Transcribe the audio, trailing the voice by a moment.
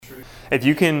If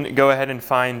you can go ahead and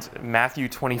find Matthew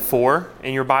 24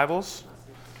 in your Bibles.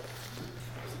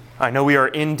 I know we are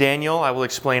in Daniel. I will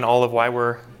explain all of why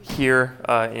we're here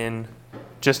in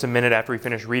just a minute after we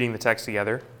finish reading the text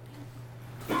together.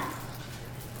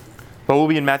 But we'll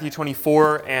be in Matthew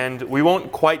 24, and we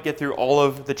won't quite get through all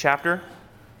of the chapter,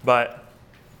 but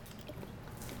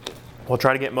we'll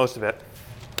try to get most of it.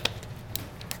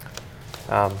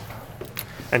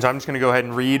 And so I'm just going to go ahead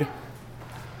and read,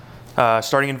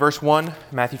 starting in verse 1,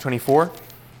 Matthew 24.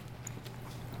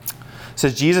 It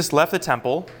says, Jesus left the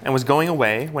temple and was going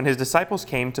away when his disciples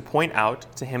came to point out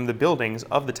to him the buildings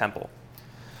of the temple.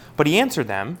 But he answered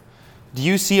them, "Do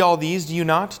you see all these, do you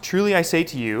not? Truly I say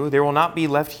to you, there will not be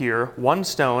left here one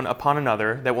stone upon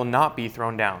another that will not be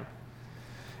thrown down."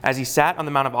 As he sat on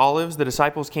the Mount of Olives, the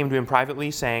disciples came to him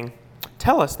privately, saying,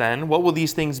 "Tell us then, what will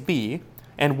these things be,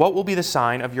 and what will be the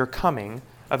sign of your coming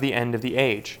of the end of the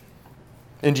age?"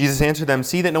 And Jesus answered them,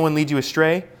 "See that no one leads you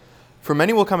astray, for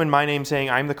many will come in my name, saying,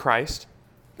 I am the Christ,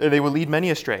 and they will lead many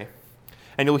astray.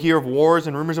 And you will hear of wars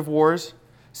and rumors of wars.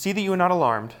 See that you are not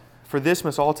alarmed, for this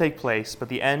must all take place, but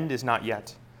the end is not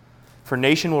yet. For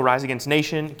nation will rise against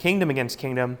nation, kingdom against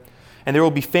kingdom, and there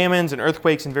will be famines and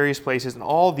earthquakes in various places, and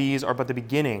all these are but the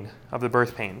beginning of the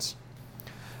birth pains.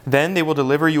 Then they will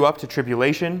deliver you up to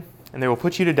tribulation, and they will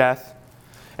put you to death,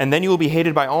 and then you will be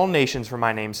hated by all nations for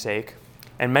my name's sake,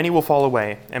 and many will fall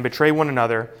away, and betray one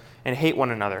another, and hate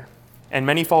one another. And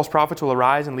many false prophets will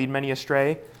arise and lead many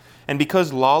astray. And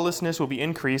because lawlessness will be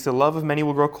increased, the love of many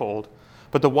will grow cold,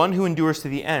 but the one who endures to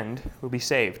the end will be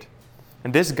saved.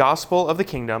 And this gospel of the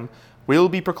kingdom will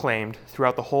be proclaimed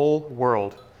throughout the whole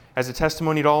world as a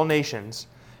testimony to all nations,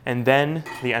 and then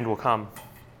the end will come.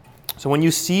 So when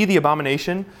you see the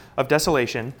abomination of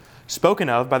desolation spoken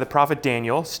of by the prophet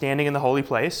Daniel standing in the holy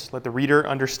place, let the reader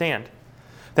understand.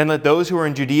 Then let those who are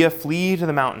in Judea flee to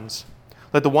the mountains.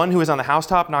 Let the one who is on the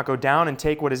housetop not go down and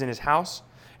take what is in his house,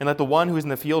 and let the one who is in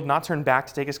the field not turn back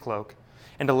to take his cloak.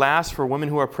 And alas, for women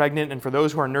who are pregnant and for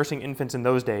those who are nursing infants in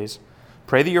those days,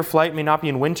 pray that your flight may not be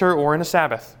in winter or in a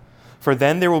Sabbath, for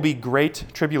then there will be great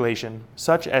tribulation,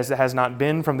 such as has not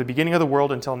been from the beginning of the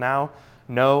world until now,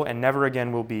 no, and never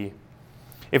again will be.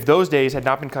 If those days had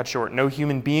not been cut short, no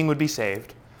human being would be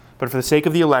saved, but for the sake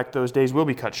of the elect, those days will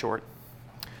be cut short.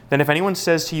 Then if anyone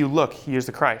says to you, 'Look, he is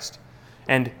the Christ,'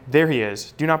 and there he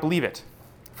is, do not believe it.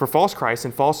 For false Christs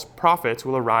and false prophets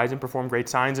will arise and perform great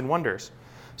signs and wonders,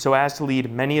 so as to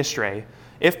lead many astray,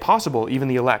 if possible, even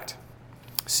the elect.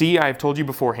 See, I have told you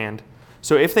beforehand.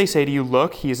 So if they say to you,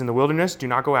 'Look, he is in the wilderness,' do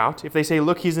not go out. If they say,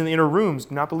 'Look, he is in the inner rooms,'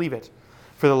 do not believe it.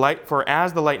 For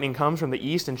as the lightning comes from the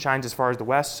east and shines as far as the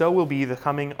west, so will be the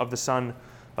coming of the Son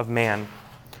of Man.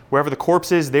 Wherever the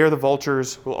corpse is, there the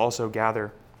vultures will also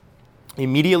gather.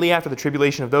 Immediately after the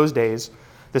tribulation of those days,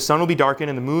 the sun will be darkened,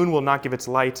 and the moon will not give its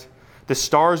light. The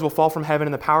stars will fall from heaven,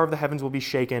 and the power of the heavens will be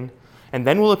shaken. And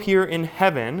then will appear in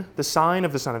heaven the sign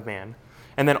of the Son of Man.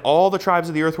 And then all the tribes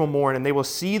of the earth will mourn, and they will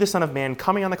see the Son of Man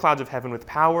coming on the clouds of heaven with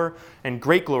power and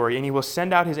great glory. And he will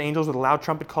send out his angels with a loud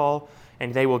trumpet call,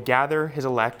 and they will gather his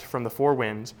elect from the four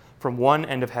winds, from one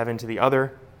end of heaven to the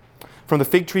other. From the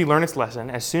fig tree learn its lesson.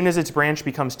 As soon as its branch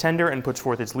becomes tender and puts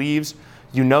forth its leaves,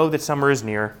 you know that summer is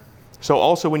near. So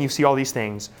also when you see all these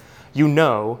things, you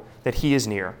know that he is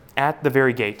near, at the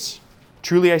very gates.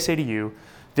 Truly I say to you,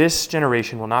 this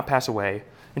generation will not pass away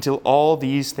until all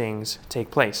these things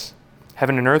take place.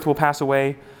 Heaven and earth will pass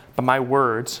away, but my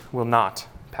words will not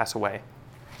pass away."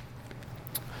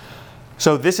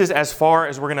 So this is as far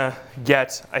as we're going to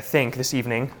get, I think, this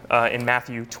evening in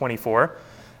Matthew 24.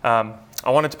 I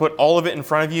wanted to put all of it in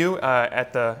front of you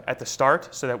at the start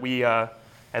so that we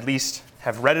at least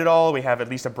have read it all. We have at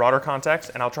least a broader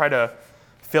context, and I'll try to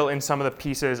fill in some of the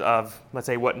pieces of, let's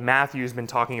say, what Matthew's been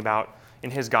talking about in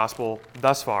his gospel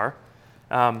thus far.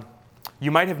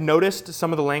 You might have noticed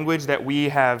some of the language that we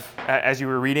have, as you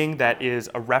were reading, that is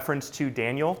a reference to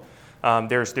Daniel.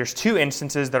 There's two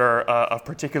instances that are of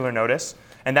particular notice,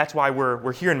 and that's why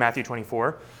we're here in Matthew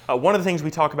 24. One of the things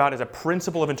we talk about is a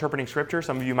principle of interpreting Scripture.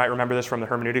 Some of you might remember this from the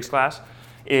hermeneutics class,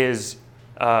 is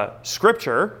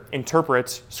Scripture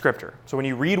interprets Scripture. So when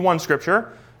you read one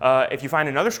Scripture, if you find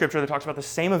another Scripture that talks about the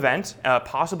same event,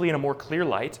 possibly in a more clear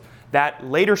light, that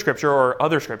later Scripture or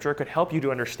other Scripture could help you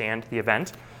to understand the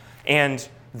event. And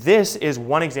this is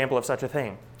one example of such a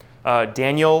thing.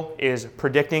 Daniel is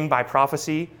predicting by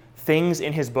prophecy things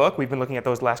in his book. We've been looking at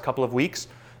those last couple of weeks.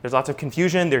 There's lots of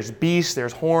confusion. There's beasts.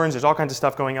 There's horns. There's all kinds of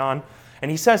stuff going on. And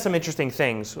he says some interesting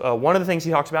things. One of the things he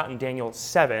talks about in Daniel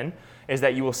 7 is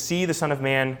that you will see the Son of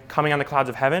Man coming on the clouds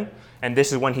of heaven. And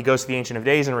this is when he goes to the Ancient of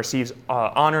Days and receives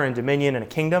honor and dominion and a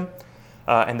kingdom.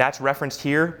 And that's referenced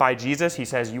here by Jesus. He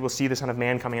says, "You will see the Son of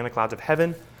Man coming in the clouds of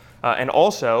heaven." And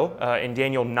also in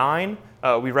Daniel 9,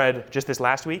 we read just this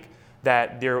last week,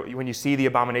 that when you see the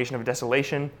abomination of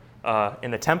desolation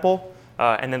in the temple,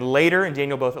 and then later in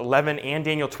Daniel both 11 and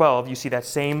Daniel 12, you see that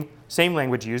same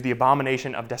language used, the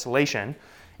abomination of desolation.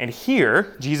 And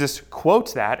here, Jesus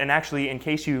quotes that, and actually, in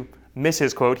case you miss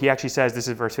his quote, he actually says, this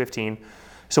is verse 15,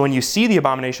 "So when you see the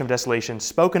abomination of desolation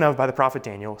spoken of by the prophet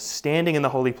Daniel standing in the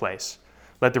holy place,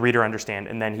 let the reader understand."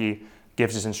 And then he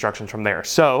gives his instructions from there.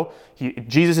 So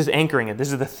Jesus is anchoring it.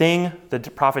 This is the thing that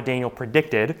the prophet Daniel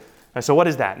predicted. So what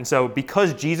is that? And so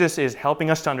because Jesus is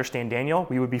helping us to understand Daniel,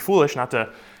 we would be foolish not to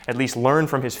at least learn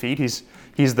from his feet.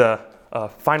 He's the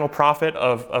final prophet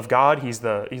of God. He's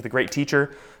the great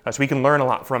teacher. So we can learn a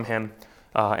lot from him.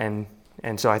 And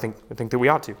so I think that we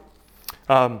ought to.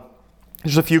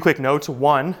 Just a few quick notes.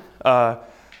 One,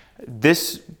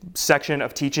 this section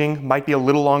of teaching might be a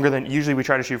little longer than usually. We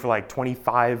try to shoot for like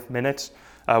 25 minutes.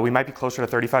 We might be closer to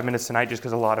 35 minutes tonight just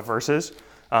because of a lot of verses.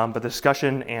 But the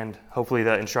discussion and hopefully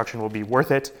the instruction will be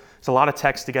worth it. It's a lot of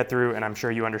text to get through, and I'm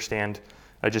sure you understand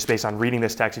just based on reading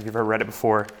this text, if you've ever read it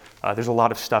before, there's a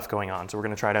lot of stuff going on. So we're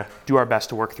going to try to do our best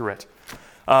to work through it.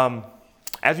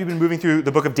 As we've been moving through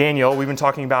the book of Daniel, we've been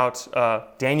talking about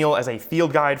Daniel as a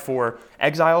field guide for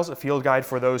exiles, a field guide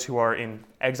for those who are in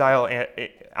exile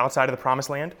outside of the promised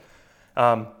land.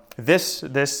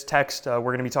 This text, we're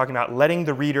going to be talking about letting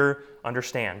the reader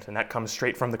understand, and that comes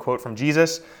straight from the quote from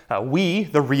Jesus. We,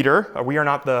 the reader, we are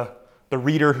not the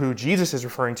reader who Jesus is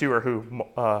referring to or who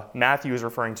Matthew is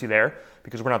referring to there,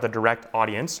 because we're not the direct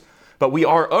audience, but we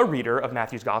are a reader of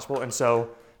Matthew's gospel, and so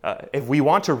if we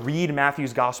want to read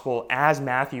Matthew's gospel as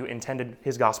Matthew intended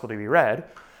his gospel to be read,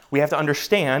 we have to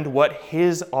understand what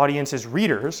his audience's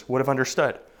readers would have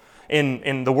understood.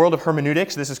 In the world of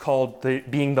hermeneutics, this is called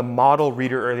being the model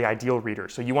reader or the ideal reader.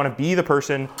 So you want to be the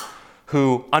person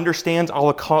who understands all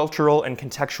the cultural and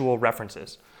contextual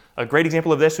references. A great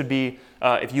example of this would be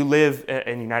if you live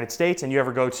in the United States and you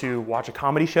ever go to watch a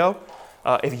comedy show.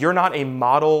 If you're not a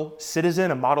model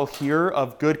citizen, a model hearer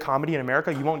of good comedy in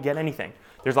America, you won't get anything.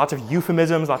 There's lots of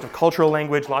euphemisms, lots of cultural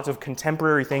language, lots of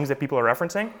contemporary things that people are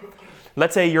referencing.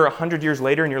 Let's say you're 100 years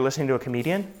later and you're listening to a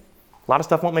comedian. A lot of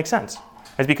stuff won't make sense.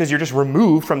 It's because you're just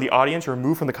removed from the audience,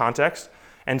 removed from the context.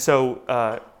 And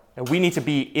so we need to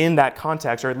be in that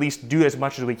context, or at least do as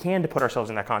much as we can to put ourselves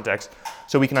in that context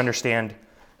so we can understand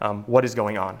what is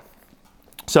going on.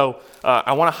 So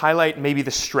I want to highlight maybe the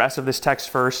stress of this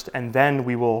text first, and then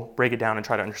we will break it down and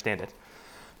try to understand it.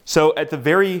 So at the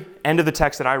very end of the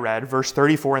text that I read, verse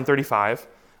 34 and 35,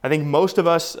 I think most of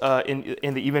us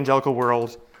in the evangelical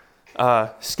world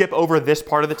skip over this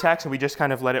part of the text and we just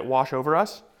kind of let it wash over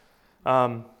us.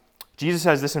 Jesus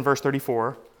says this in verse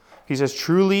 34. He says,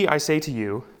 "Truly I say to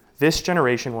you, this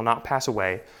generation will not pass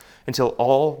away until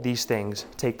all these things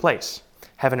take place.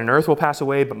 Heaven and earth will pass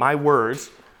away, but my words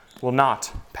will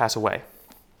not pass away."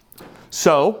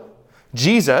 So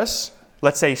Jesus,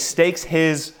 let's say, stakes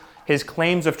his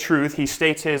claims of truth. He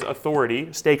states his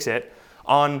authority, stakes it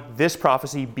on this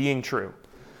prophecy being true.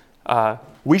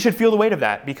 We should feel the weight of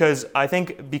that, because I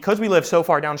think because we live so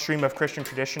far downstream of Christian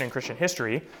tradition and Christian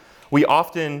history, we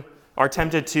often are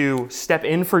tempted to step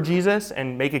in for Jesus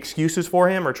and make excuses for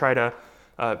him, or try to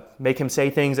make him say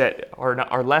things that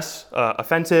are less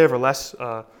offensive or less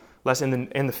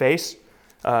in the face.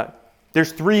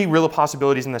 There's three real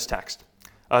possibilities in this text.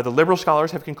 The liberal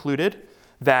scholars have concluded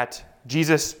that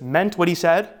Jesus meant what he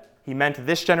said. He meant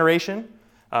this generation,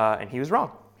 and he was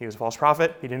wrong. He was a false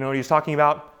prophet. He didn't know what he was talking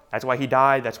about. That's why he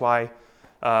died. That's why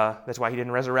he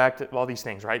didn't resurrect. All these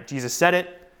things, right? Jesus said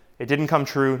it. It didn't come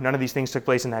true. None of these things took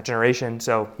place in that generation,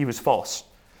 so he was false.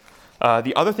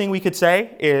 The other thing we could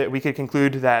say is we could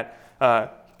conclude that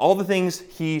all the things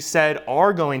he said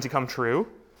are going to come true,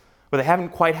 but they haven't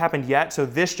quite happened yet. So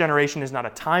this generation is not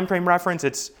a time frame reference.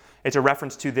 It's a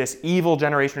reference to this evil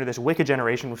generation or this wicked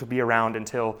generation, which will be around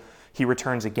until he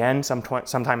returns again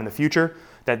sometime in the future.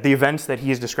 That the events that he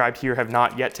has described here have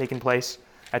not yet taken place.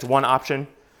 That's one option.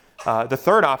 The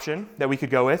third option that we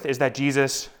could go with is that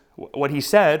Jesus, what he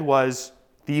said was,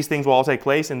 these things will all take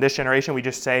place. In this generation, we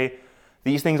just say,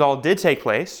 these things all did take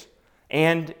place,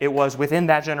 and it was within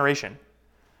that generation.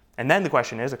 And then the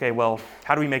question is, okay, well,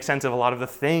 how do we make sense of a lot of the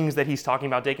things that he's talking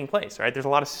about taking place, right? There's a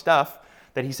lot of stuff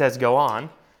that he says go on,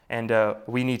 and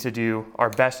we need to do our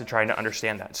best to try to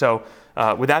understand that. So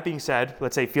with that being said,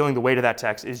 let's say feeling the weight of that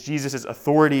text, is Jesus'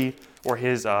 authority or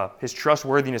his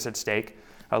trustworthiness at stake?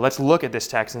 Let's look at this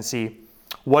text and see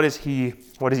what is he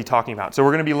talking about. So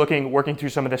we're going to be working through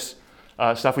some of this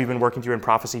stuff we've been working through in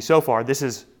prophecy so far. This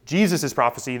is Jesus'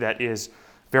 prophecy that is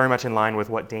very much in line with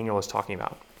what Daniel is talking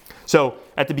about. So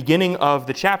at the beginning of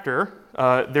the chapter,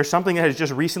 there's something that has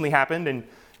just recently happened, and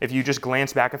if you just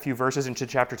glance back a few verses into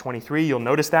chapter 23, you'll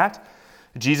notice that.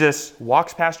 Jesus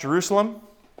walks past Jerusalem.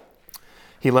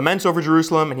 He laments over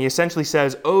Jerusalem, and he essentially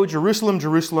says, "Oh, Jerusalem,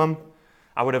 Jerusalem,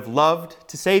 I would have loved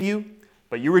to save you,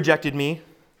 but you rejected me."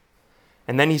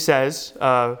 And then he says,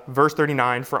 verse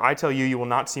 39, "For I tell you, you will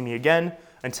not see me again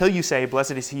until you say,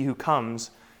 'Blessed is he who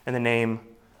comes in the name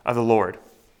of the Lord.'"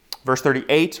 Verse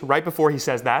 38, right before he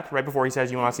says that, right before he says,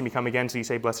 "You will not see me come again until you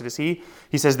say, 'Blessed is he,'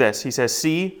 he says this. He says,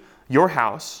 "See, your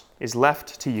house is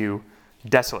left to you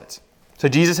desolate." So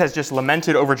Jesus has just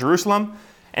lamented over Jerusalem,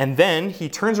 and then he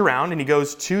turns around and he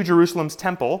goes to Jerusalem's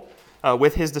temple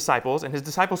with his disciples, and his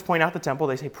disciples point out the temple.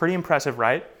 They say, "Pretty impressive,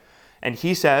 right?" And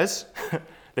he says,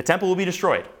 "The temple will be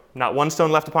destroyed. Not one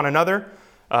stone left upon another.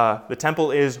 The temple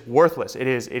is worthless. It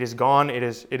is gone. It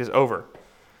is over."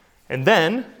 And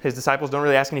then his disciples don't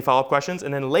really ask any follow-up questions.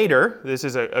 And then later, this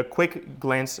is a quick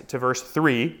glance to verse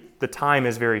 3. The time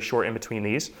is very short in between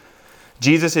these.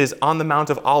 Jesus is on the Mount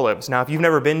of Olives. Now, if you've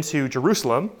never been to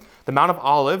Jerusalem, the Mount of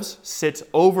Olives sits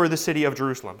over the city of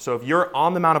Jerusalem. So if you're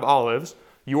on the Mount of Olives,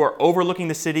 you are overlooking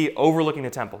the city, overlooking the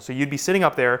temple. So you'd be sitting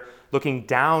up there looking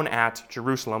down at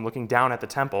Jerusalem, looking down at the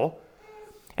temple.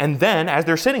 And then, as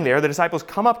they're sitting there, the disciples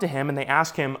come up to him and they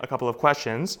ask him a couple of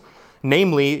questions.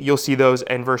 Namely, you'll see those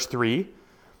in verse 3.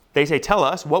 They say, "Tell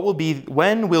us,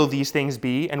 when will these things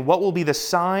be, and what will be the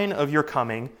sign of your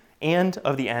coming and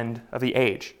of the end of the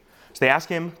age?" So they ask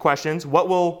him questions.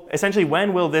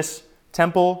 When will this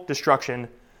temple destruction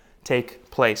take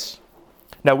place?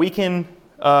 Now, we can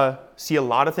see a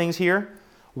lot of things here.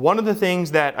 One of the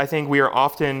things that I think we are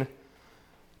often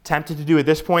tempted to do at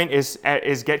this point is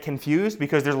get confused,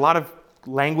 because there's a lot of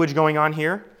language going on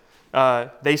here.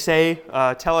 They say,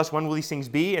 "Tell us, when will these things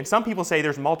be?" And some people say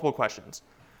there's multiple questions.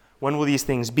 When will these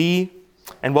things be?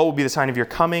 And what will be the sign of your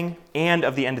coming and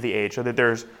of the end of the age? So that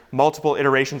there's multiple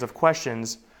iterations of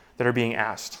questions that are being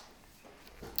asked.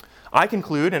 I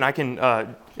conclude, and I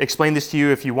can explain this to you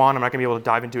if you want. I'm not going to be able to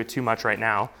dive into it too much right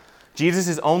now. Jesus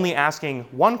is only asking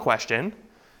one question,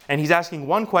 and he's asking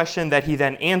one question that he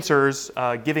then answers,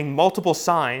 giving multiple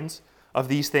signs of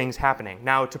these things happening.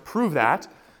 Now, to prove that,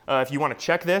 if you want to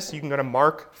check this, you can go to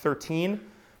Mark 13,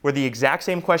 where the exact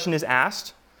same question is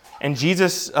asked. And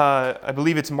Jesus, I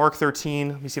believe it's Mark 13.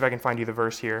 Let me see if I can find you the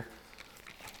verse here.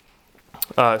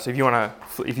 So if you want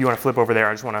to flip over there,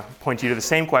 I just want to point you to the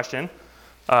same question.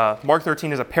 Mark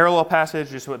 13 is a parallel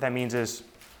passage. Just what that means is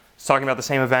it's talking about the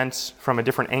same events from a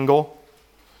different angle.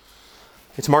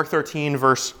 It's Mark 13,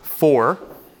 verse 4.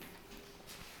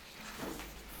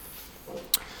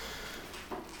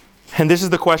 And this is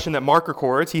the question that Mark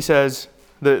records. He says,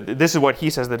 this is what he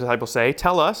says the disciples say,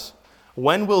 "Tell us,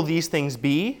 when will these things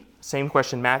be?" Same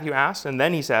question Matthew asked. And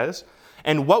then he says,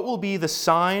 "And what will be the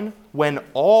sign when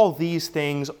all these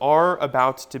things are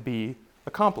about to be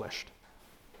accomplished?"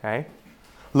 Okay?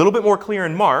 A little bit more clear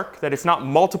in Mark that it's not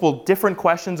multiple different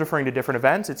questions referring to different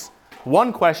events. It's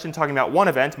one question talking about one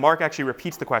event. Mark actually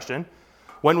repeats the question.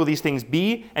 When will these things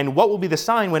be? And what will be the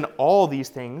sign when all these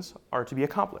things are to be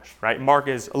accomplished? Right? Mark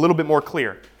is a little bit more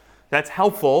clear. That's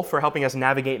helpful for helping us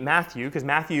navigate Matthew, because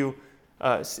Matthew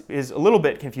is a little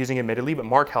bit confusing, admittedly, but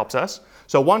Mark helps us.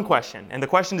 So one question, and the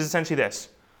question is essentially this: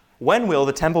 when will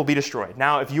the temple be destroyed?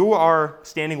 Now, if you are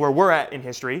standing where we're at in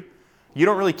history, you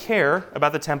don't really care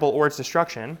about the temple or its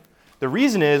destruction. The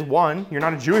reason is, one, you're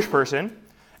not a Jewish person,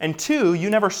 and two,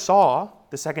 you never saw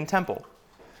the second temple.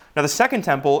 Now, the second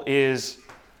temple is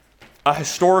a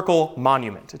historical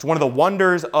monument. It's one of the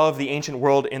wonders of the ancient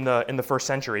world in the first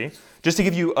century. Just to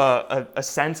give you a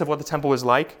sense of what the temple was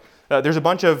like, there's a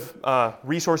bunch of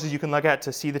resources you can look at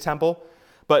to see the temple.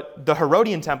 But the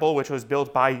Herodian temple, which was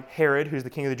built by Herod, who's the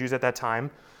king of the Jews at that time,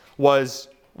 was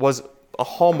a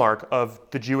hallmark of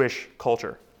the Jewish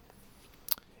culture.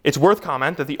 It's worth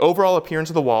comment that the overall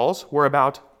appearance of the walls were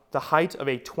about the height of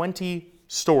a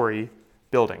 20-story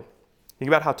building. Think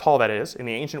about how tall that is in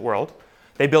the ancient world.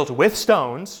 They built with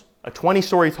stones a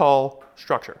 20-story tall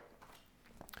structure.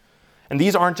 And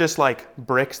these aren't just like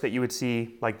bricks that you would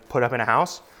see like put up in a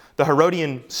house. The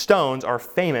Herodian stones are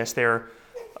famous. They're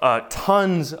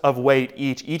tons of weight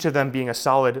each of them being a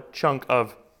solid chunk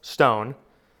of stone.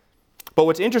 But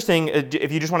what's interesting,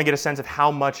 if you just want to get a sense of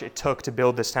how much it took to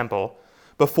build this temple,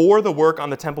 before the work on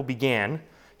the temple began,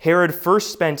 Herod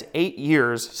first spent 8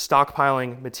 years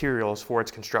stockpiling materials for its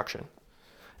construction.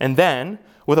 And then,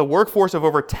 with a workforce of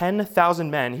over 10,000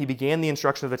 men, he began the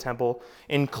instruction of the temple,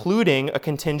 including a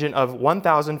contingent of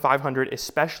 1,500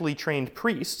 especially trained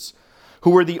priests, who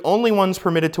were the only ones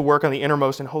permitted to work on the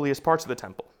innermost and holiest parts of the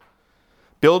temple.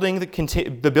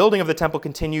 The building of the temple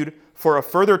continued for a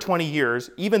further 20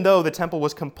 years, even though the temple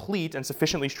was complete and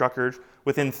sufficiently structured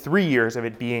within 3 years of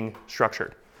it being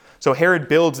structured. So Herod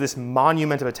builds this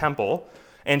monument of a temple,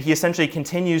 and he essentially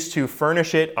continues to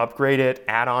furnish it, upgrade it,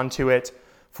 add on to it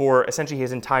for essentially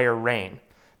his entire reign.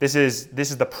 This is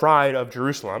the pride of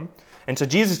Jerusalem. And so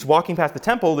Jesus is walking past the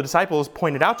temple, the disciples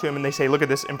point it out to him, and they say, look at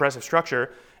this impressive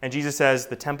structure. And Jesus says,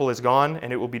 the temple is gone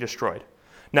and it will be destroyed.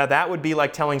 Now that would be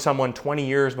like telling someone 20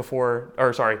 years before,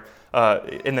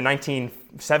 in the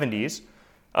 1970s,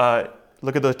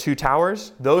 look at the two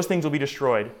towers. Those things will be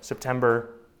destroyed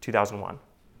September 2001.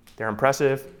 They're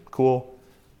impressive, cool,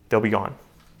 they'll be gone.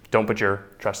 Don't put your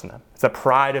trust in them. It's the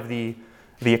pride of the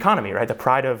economy, right? The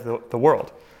pride of the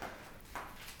world.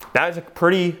 That is a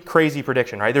pretty crazy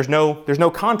prediction, right? There's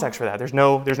no context for that. There's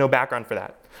no background for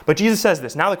that. But Jesus says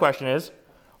this. Now the question is,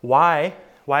 why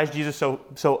is Jesus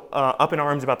so up in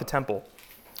arms about the temple?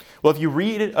 Well, if you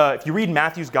read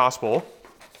Matthew's gospel,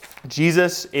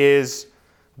 Jesus is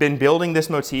been building this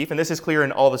motif, and this is clear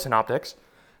in all the synoptics,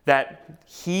 that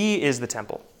he is the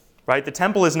temple, right? The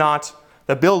temple is not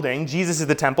the building. Jesus is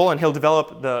the temple, and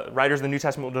the writers of the New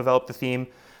Testament will develop the theme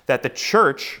that the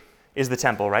church is the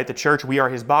temple, right? The church, we are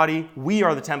his body. We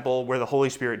are the temple where the Holy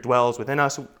Spirit dwells within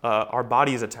us. Our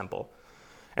body is a temple.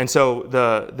 And so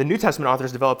the New Testament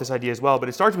authors develop this idea as well, but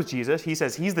it starts with Jesus. He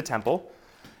says he's the temple.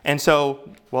 And so,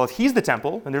 well, if he's the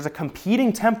temple, and there's a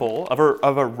competing temple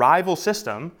of a rival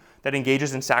system that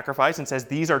engages in sacrifice and says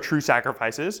these are true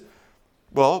sacrifices,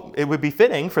 well, it would be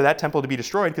fitting for that temple to be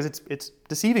destroyed because it's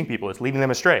deceiving people. It's leading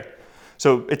them astray.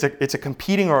 So it's a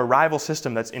competing or a rival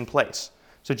system that's in place.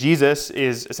 So Jesus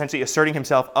is essentially asserting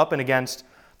himself up and against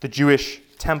the Jewish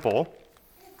temple.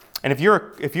 And if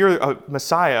you're a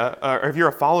Messiah, or if you're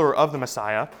a follower of the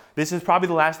Messiah, this is probably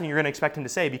the last thing you're going to expect him to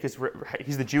say because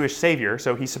he's the Jewish savior.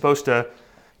 So he's supposed to,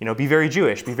 be very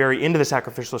Jewish, be very into the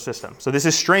sacrificial system. So this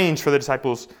is strange for the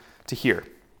disciples to hear.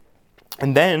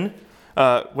 And then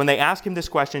when they ask him this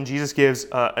question, Jesus gives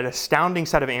an astounding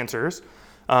set of answers,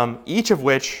 each of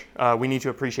which we need to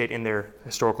appreciate in their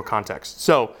historical context.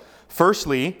 So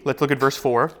firstly, let's look at verse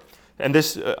 4. And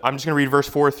this, I'm just going to read verse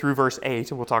 4 through verse 8,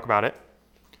 and we'll talk about it.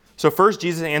 So first,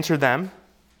 Jesus answered them,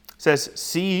 says,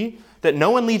 "See that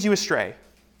no one leads you astray.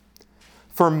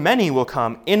 For many will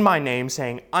come in my name,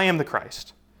 saying, I am the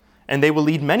Christ. And they will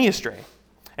lead many astray.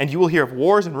 And you will hear of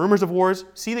wars and rumors of wars.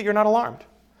 See that you're not alarmed.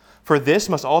 For this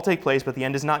must all take place, but the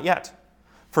end is not yet.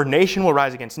 For nation will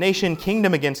rise against nation,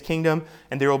 kingdom against kingdom,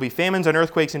 and there will be famines and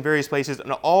earthquakes in various places,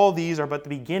 and all these are but the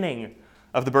beginning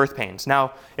of the birth pains."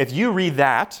 Now, if you read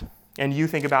that, and you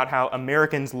think about how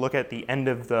Americans look at the end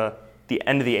of the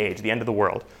age, the end of the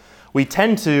world, we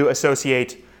tend to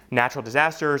associate natural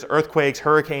disasters, earthquakes,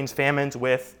 hurricanes, famines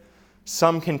with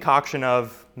some concoction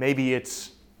of maybe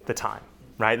it's the time,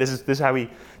 right? This is how we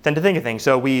tend to think of things.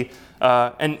 So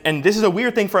and this is a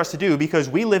weird thing for us to do because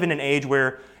we live in an age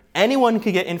where anyone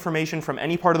can get information from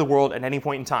any part of the world at any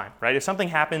point in time, right? If something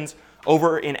happens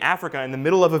over in Africa in the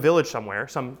middle of a village somewhere,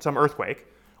 some earthquake,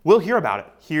 we'll hear about it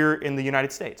here in the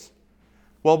United States.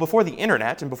 Well, before the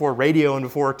internet and before radio and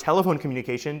before telephone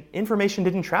communication, information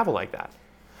didn't travel like that.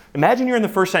 Imagine you're in the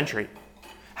first century.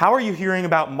 How are you hearing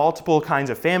about multiple kinds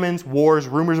of famines, wars,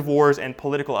 rumors of wars, and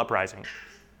political uprisings?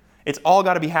 It's all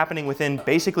got to be happening within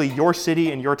basically your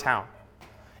city and your town.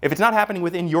 If it's not happening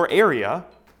within your area,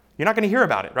 you're not going to hear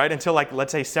about it, right? Until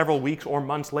let's say several weeks or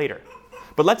months later.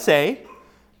 But let's say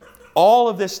all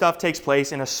of this stuff takes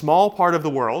place in a small part of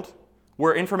the world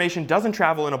where information doesn't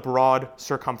travel in a broad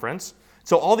circumference.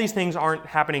 So all these things aren't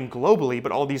happening globally,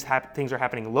 but all these things are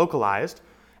happening localized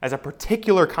as a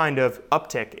particular kind of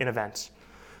uptick in events.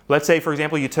 Let's say, for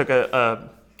example, you took a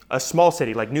small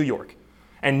city like New York,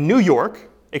 and New York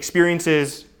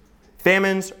experiences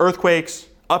famines, earthquakes,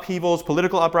 upheavals,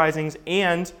 political uprisings,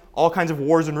 and all kinds of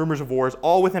wars and rumors of wars,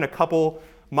 all within a couple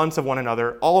months of one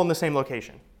another, all in the same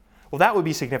location. Well, that would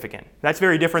be significant. That's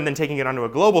very different than taking it onto a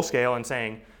global scale and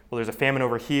saying, well, there's a famine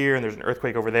over here, and there's an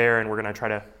earthquake over there, and we're going to try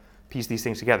to piece these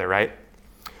things together, right?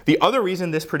 The other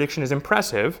reason this prediction is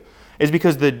impressive is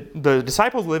because the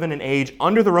disciples live in an age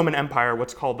under the Roman Empire,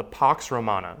 what's called the Pax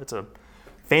Romana. It's a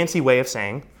fancy way of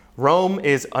saying Rome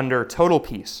is under total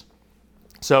peace.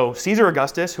 So Caesar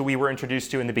Augustus, who we were introduced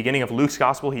to in the beginning of Luke's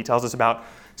gospel, he tells us about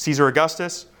Caesar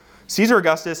Augustus. Caesar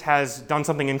Augustus has done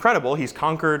something incredible. He's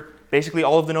conquered basically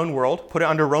all of the known world, put it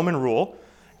under Roman rule,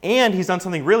 and he's done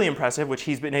something really impressive, which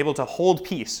he's been able to hold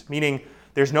peace, meaning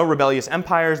there's no rebellious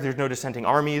empires, there's no dissenting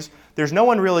armies, there's no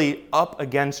one really up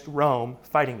against Rome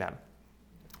fighting them.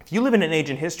 If you live in an age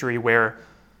in history where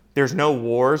there's no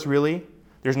wars really,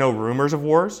 there's no rumors of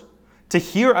wars, to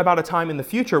hear about a time in the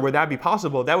future where that would be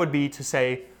possible, that would be to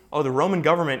say, oh, the Roman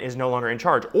government is no longer in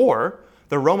charge, or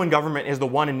the Roman government is the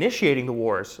one initiating the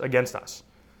wars against us.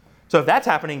 So if that's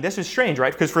happening, this is strange,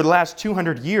 right? Because for the last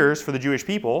 200 years for the Jewish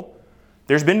people,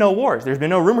 there's been no wars. There's been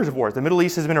no rumors of wars. The Middle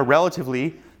East has been a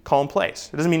relatively calm place.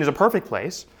 It doesn't mean it's a perfect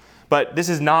place, but this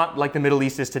is not like the Middle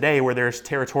East is today where there's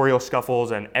territorial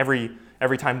scuffles and every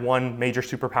time one major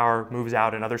superpower moves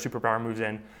out, another superpower moves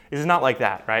in. It is not like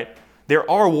that, right? There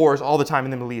are wars all the time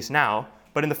in the Middle East now,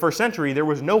 but in the first century, there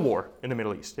was no war in the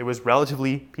Middle East. It was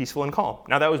relatively peaceful and calm.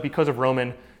 Now, that was because of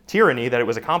Roman tyranny that it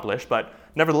was accomplished, but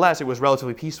nevertheless, it was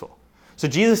relatively peaceful. So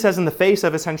Jesus says in the face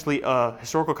of essentially a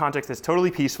historical context that's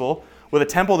totally peaceful, with a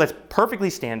temple that's perfectly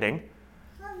standing,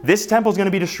 this temple is going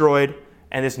to be destroyed,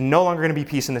 and there's no longer going to be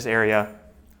peace in this area.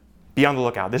 Be on the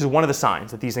lookout. This is one of the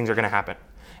signs that these things are going to happen.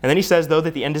 And then he says, though,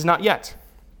 that the end is not yet.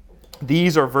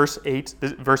 These are verse 8.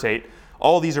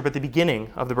 All these are but the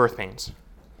beginning of the birth pains.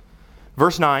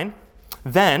 Verse 9,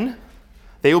 then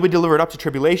they will be delivered up to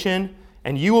tribulation,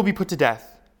 and you will be put to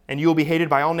death, and you will be hated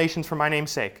by all nations for my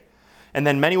name's sake. And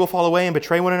then many will fall away and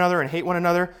betray one another and hate one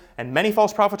another, and many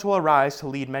false prophets will arise to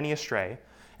lead many astray.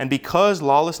 And because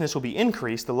lawlessness will be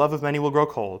increased, the love of many will grow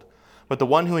cold. But the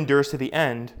one who endures to the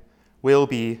end will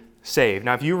be saved.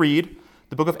 Now, if you read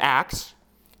the book of Acts,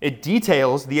 it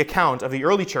details the account of the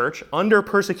early church under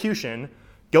persecution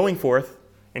going forth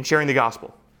and sharing the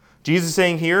gospel. Jesus is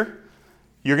saying here,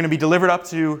 you're going to be delivered up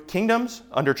to kingdoms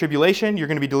under tribulation. You're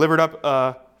going to be delivered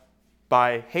up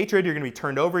by hatred. You're going to be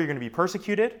turned over. You're going to be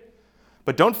persecuted.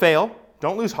 But don't fail.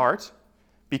 Don't lose heart,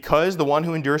 because the one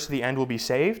who endures to the end will be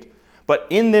saved. But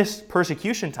in this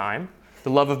persecution time,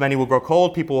 the love of many will grow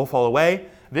cold. People will fall away.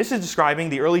 This is describing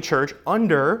the early church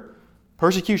under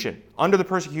persecution, under the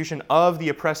persecution of the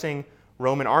oppressing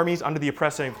Roman armies, under the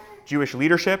oppressing Jewish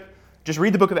leadership. Just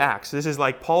read the book of Acts. This is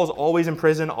like Paul's always in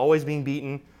prison, always being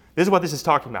beaten. This is what this is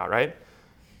talking about, right?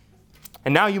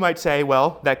 And now you might say,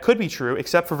 well, that could be true,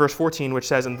 except for verse 14, which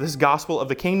says, and this gospel of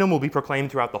the kingdom will be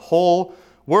proclaimed throughout the whole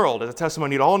world as a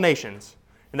testimony to all nations.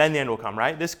 And then the end will come,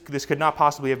 right? This could not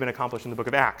possibly have been accomplished in the book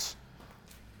of Acts.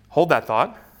 Hold that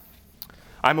thought.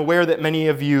 I'm aware that many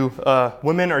of you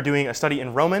women are doing a study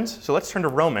in Romans. So let's turn to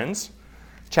Romans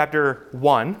chapter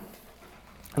 1.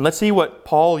 And let's see what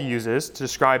Paul uses to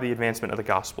describe the advancement of the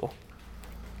gospel.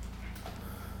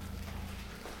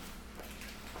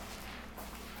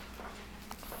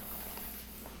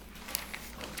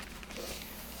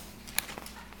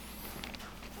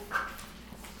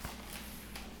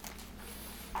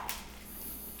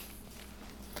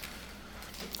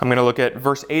 I'm going to look at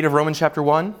verse 8 of Romans chapter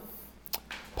 1.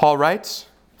 Paul writes,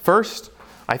 first,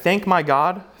 I thank my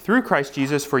God through Christ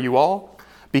Jesus for you all,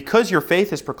 because your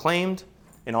faith is proclaimed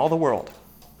in all the world.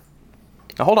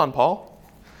 Now hold on, Paul.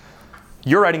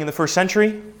 You're writing in the first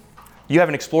century. You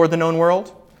haven't explored the known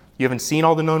world. You haven't seen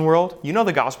all the known world. You know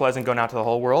the gospel hasn't gone out to the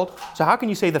whole world. So how can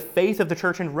you say the faith of the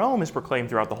church in Rome is proclaimed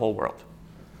throughout the whole world?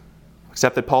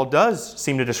 Except that Paul does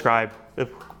seem to describe the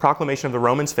proclamation of the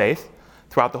Romans' faith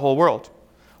throughout the whole world.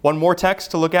 One more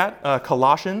text to look at,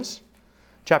 Colossians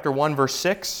chapter 1, verse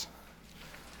 6.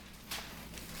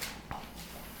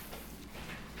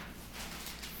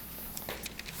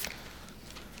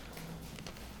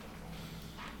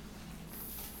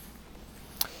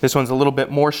 This one's a little bit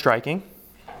more striking.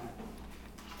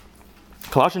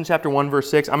 Colossians chapter 1, verse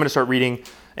 6. I'm going to start reading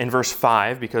in verse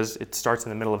 5 because it starts in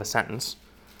the middle of a sentence.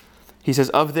 He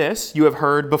says, of this you have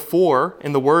heard before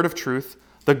in the word of truth,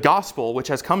 the gospel which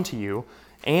has come to you,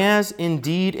 as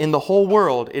indeed in the whole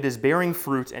world it is bearing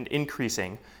fruit and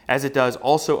increasing, as it does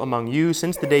also among you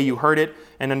since the day you heard it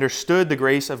and understood the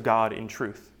grace of God in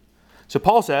truth. So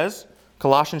Paul says,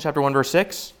 Colossians chapter 1, verse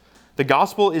 6, the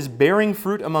gospel is bearing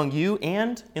fruit among you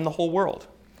and in the whole world.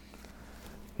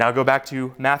 Now go back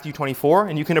to Matthew 24,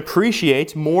 and you can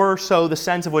appreciate more so the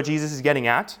sense of what Jesus is getting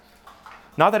at.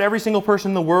 Not that every single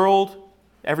person in the world,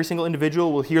 every single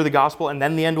individual will hear the gospel and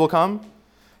then the end will come.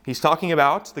 He's talking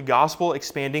about the gospel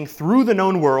expanding through the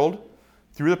known world,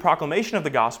 through the proclamation of the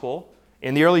gospel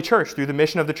in the early church, through the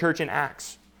mission of the church in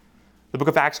Acts. The book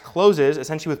of Acts closes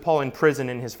essentially with Paul in prison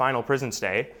in his final prison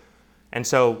stay. And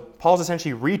so Paul's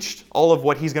essentially reached all of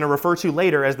what he's going to refer to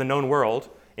later as the known world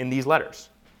in these letters.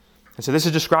 And so this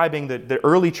is describing the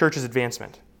early church's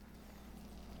advancement.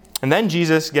 And then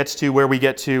Jesus gets to where we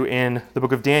get to in the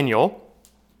book of Daniel.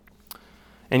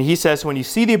 And he says, when you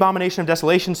see the abomination of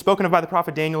desolation spoken of by the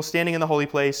prophet Daniel standing in the holy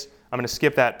place, I'm going to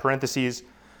skip that parentheses,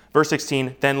 verse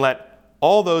 16, then let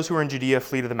all those who are in Judea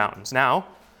flee to the mountains. Now,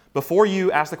 before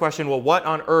you ask the question, well, what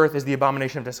on earth is the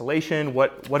abomination of desolation?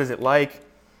 What is it like?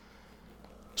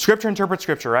 Scripture interprets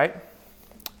Scripture, right?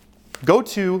 Go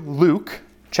to Luke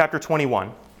chapter 21.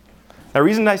 Now, the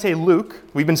reason I say Luke,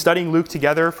 we've been studying Luke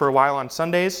together for a while on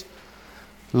Sundays.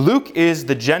 Luke is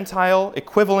the Gentile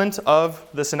equivalent of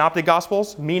the Synoptic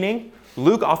Gospels, meaning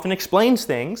Luke often explains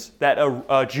things that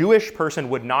a Jewish person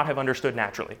would not have understood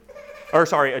naturally.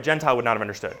 A Gentile would not have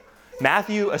understood.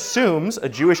 Matthew assumes a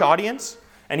Jewish audience,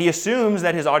 and he assumes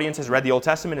that his audience has read the Old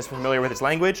Testament, is familiar with its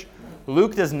language.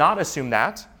 Luke does not assume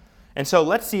that. And so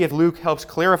let's see if Luke helps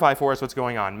clarify for us what's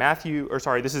going on.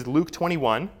 This is Luke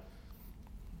 21.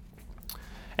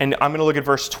 And I'm going to look at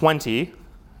verse 20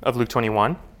 of Luke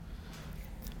 21.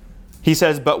 He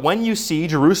says, "But when you see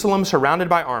Jerusalem surrounded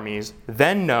by armies,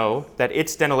 then know that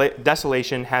its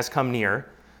desolation has come near.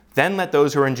 Then let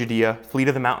those who are in Judea flee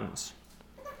to the mountains."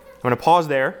 I'm going to pause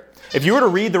there. If you were to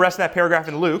read the rest of that paragraph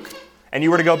in Luke, and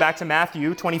you were to go back to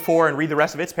Matthew 24 and read the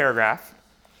rest of its paragraph,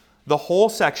 the whole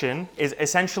section is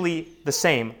essentially the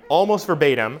same, almost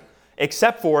verbatim,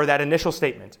 except for that initial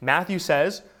statement. Matthew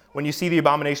says, when you see the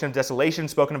abomination of desolation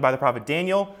spoken of by the prophet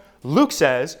Daniel. Luke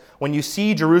says, when you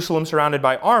see Jerusalem surrounded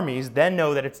by armies, then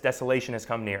know that its desolation has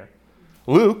come near.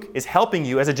 Luke is helping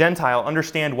you as a Gentile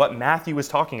understand what Matthew is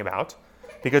talking about,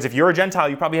 because if you're a Gentile,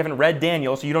 you probably haven't read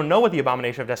Daniel, so you don't know what the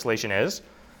abomination of desolation is.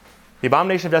 The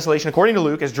abomination of desolation, according to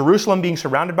Luke, is Jerusalem being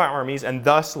surrounded by armies and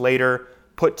thus later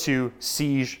put to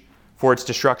siege for its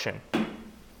destruction.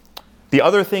 The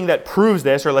other thing that proves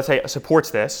this, or let's say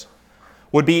supports this,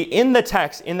 would be in the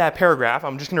text, in that paragraph.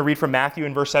 I'm just going to read from Matthew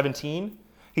in verse 17.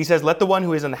 He says, "Let the one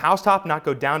who is in the housetop not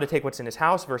go down to take what's in his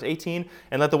house," verse 18,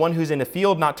 "and let the one who's in the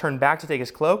field not turn back to take his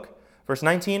cloak," verse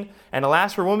 19, "And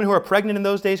alas, for women who are pregnant in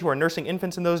those days, who are nursing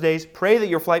infants in those days, pray that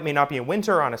your flight may not be in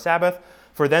winter or on a Sabbath,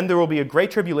 for then there will be a great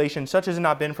tribulation, such as has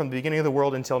not been from the beginning of the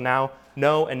world until now,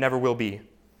 no, and never will be."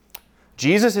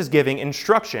 Jesus is giving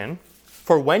instruction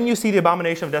for when you see the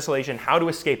abomination of desolation, how to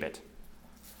escape it.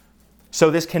 So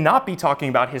this cannot be talking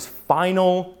about his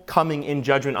final coming in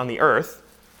judgment on the earth,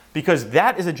 because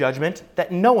that is a judgment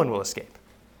that no one will escape.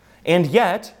 And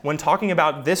yet, when talking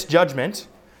about this judgment,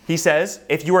 he says,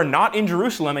 if you are not in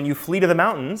Jerusalem and you flee to the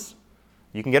mountains,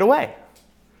 you can get away.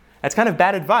 That's kind of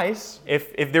bad advice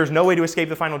if there's no way to escape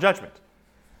the final judgment.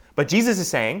 But Jesus is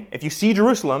saying, if you see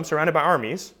Jerusalem surrounded by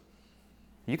armies,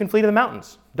 you can flee to the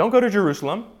mountains. Don't go to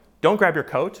Jerusalem. Don't grab your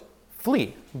coat.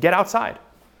 Flee. Get outside.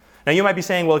 Now you might be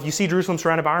saying, well, if you see Jerusalem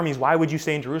surrounded by armies, why would you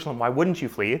stay in Jerusalem? Why wouldn't you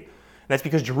flee? And that's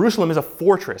because Jerusalem is a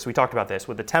fortress. We talked about this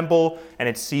with the temple and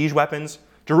its siege weapons.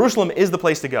 Jerusalem is the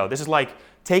place to go. This is like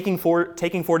taking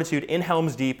fortitude in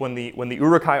Helm's Deep when the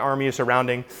Uruk-hai army is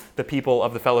surrounding the people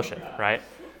of the fellowship, right?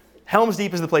 Helm's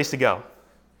Deep is the place to go.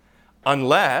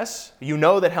 Unless you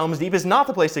know that Helm's Deep is not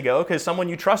the place to go because someone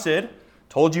you trusted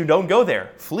told you don't go there.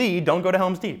 Flee, don't go to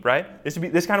Helm's Deep, right? This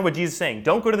is kind of what Jesus is saying.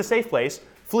 Don't go to the safe place.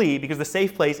 Flee, because the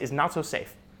safe place is not so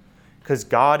safe. Because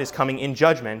God is coming in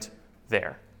judgment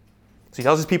there. So he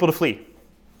tells his people to flee.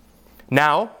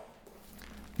 Now,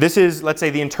 this is, let's say,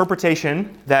 the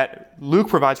interpretation that Luke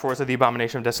provides for us of the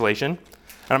abomination of desolation. And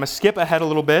I'm going to skip ahead a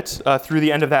little bit through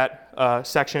the end of that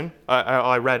section.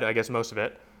 I read, I guess, most of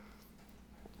it.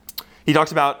 He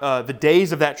talks about the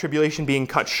days of that tribulation being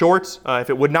cut short. If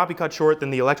it would not be cut short, then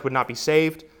the elect would not be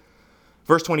saved.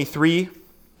 Verse 23,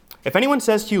 "If anyone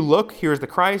says to you, 'Look, here is the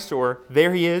Christ,' or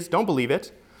 'There he is,' don't believe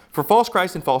it. For false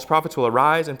Christs and false prophets will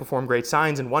arise and perform great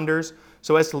signs and wonders,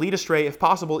 so as to lead astray, if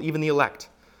possible, even the elect.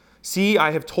 See,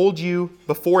 I have told you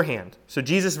beforehand." So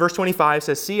Jesus, verse 25,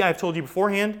 says, "See, I have told you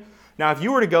beforehand." Now, if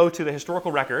you were to go to the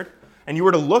historical record and you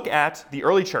were to look at the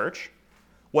early church,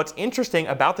 what's interesting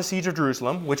about the siege of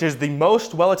Jerusalem, which is the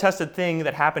most well-attested thing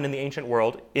that happened in the ancient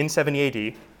world in 70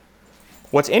 AD,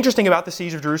 what's interesting about the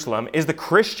siege of Jerusalem is the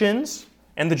Christians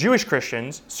and the Jewish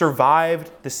Christians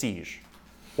survived the siege.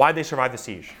 Why did they survive the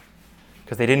siege?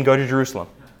 Because they didn't go to Jerusalem.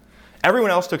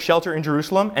 Everyone else took shelter in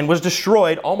Jerusalem and was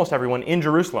destroyed, almost everyone in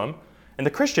Jerusalem, and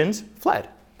the Christians fled.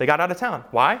 They got out of town.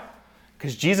 Why?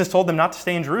 Because Jesus told them not to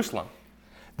stay in Jerusalem.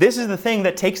 This is the thing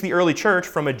that takes the early church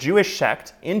from a Jewish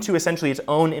sect into essentially its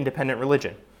own independent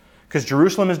religion. Because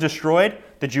Jerusalem is destroyed,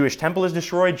 the Jewish temple is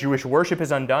destroyed, Jewish worship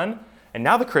is undone, and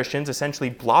now the Christians essentially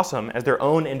blossom as their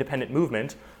own independent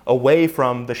movement away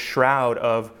from the shroud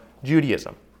of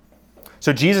Judaism.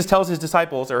 So Jesus tells his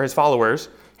disciples, or his followers,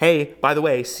 hey, by the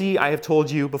way, see, I have told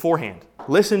you beforehand.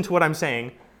 Listen to what I'm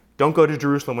saying. Don't go to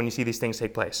Jerusalem when you see these things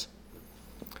take place.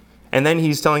 And then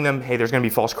he's telling them, hey, there's going to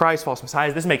be false Christs, false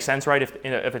messiahs. This makes sense, right?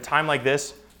 If a time like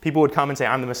this, people would come and say,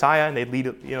 I'm the Messiah, and they'd lead,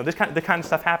 this kind of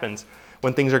stuff happens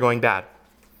when things are going bad.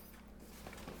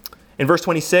 In verse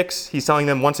 26, he's telling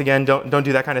them once again, don't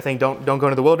do that kind of thing. Don't go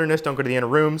into the wilderness. Don't go to the inner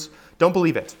rooms. Don't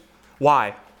believe it.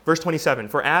 Why? Verse 27,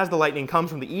 for as the lightning comes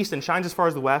from the east and shines as far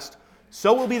as the west,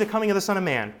 so will be the coming of the Son of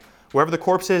Man. Wherever the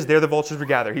corpse is, there the vultures will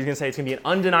gather. He's going to say it's going to be an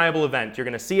undeniable event. You're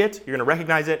going to see it. You're going to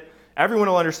recognize it. Everyone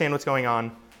will understand what's going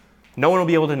on. No one will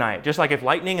be able to deny it. Just like if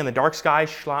lightning in the dark sky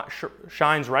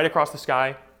shines right across the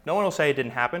sky, no one will say it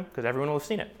didn't happen because everyone will have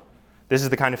seen it. This is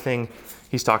the kind of thing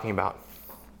he's talking about.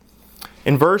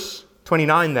 In verse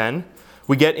 29 then,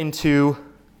 we get into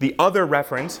the other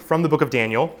reference from the book of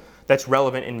Daniel that's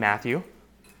relevant in Matthew.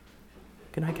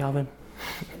 Good night, Calvin.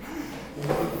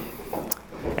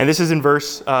 And this is in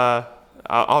verse,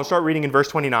 I'll start reading in verse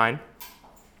 29.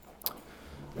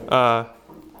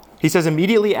 He says,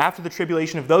 immediately after the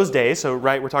tribulation of those days, so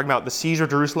right, we're talking about the siege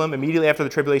of Jerusalem, immediately after the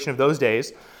tribulation of those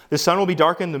days, the sun will be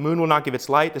darkened, the moon will not give its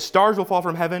light, the stars will fall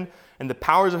from heaven, and the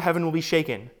powers of heaven will be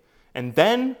shaken. And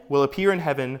then will appear in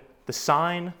heaven the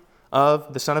sign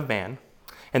of the Son of Man.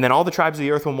 And then all the tribes of the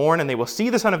earth will mourn, and they will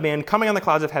see the Son of Man coming on the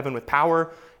clouds of heaven with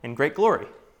power and great glory.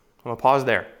 I'm going to pause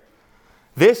there.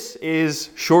 This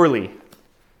is surely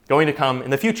going to come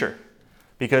in the future,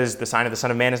 because the sign of the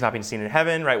Son of Man has not been seen in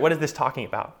heaven, right? What is this talking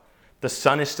about? The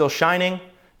sun is still shining.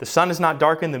 The sun is not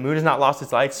darkened. The moon has not lost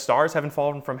its light. Stars haven't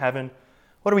fallen from heaven.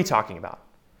 What are we talking about?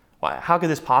 How could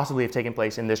this possibly have taken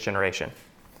place in this generation?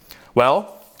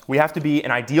 Well, we have to be an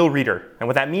ideal reader. And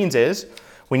what that means is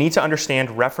we need to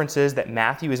understand references that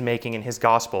Matthew is making in his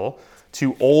gospel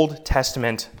to Old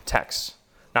Testament texts.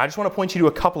 Now, I just want to point you to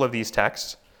a couple of these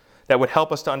texts that would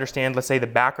help us to understand, let's say, the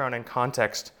background and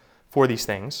context for these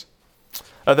things.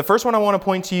 The first one I want to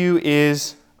point to you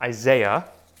is Isaiah.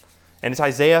 And it's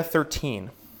Isaiah 13.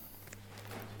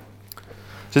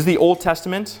 This is the Old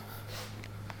Testament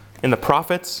in the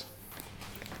prophets.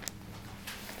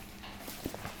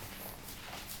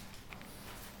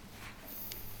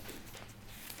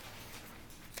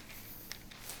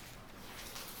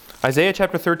 Isaiah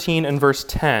chapter 13 and verse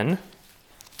 10.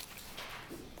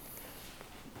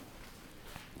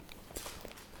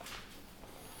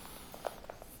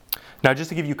 Now, just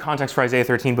to give you context for Isaiah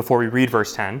 13 before we read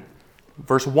verse 10,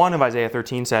 verse 1 of Isaiah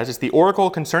 13 says, it's the oracle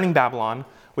concerning Babylon,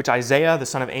 which Isaiah, the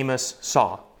son of Amos,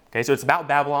 saw. Okay, so it's about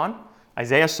Babylon.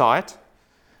 Isaiah saw it.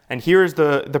 And here's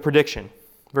the prediction.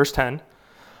 Verse 10.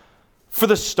 For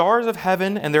the stars of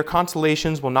heaven and their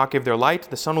constellations will not give their light.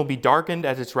 The sun will be darkened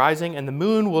at its rising, and the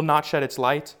moon will not shed its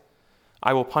light.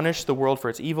 I will punish the world for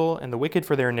its evil and the wicked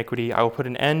for their iniquity. I will put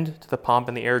an end to the pomp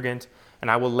and the arrogant, and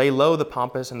I will lay low the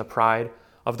pompous and the pride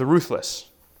of the ruthless.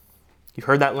 You've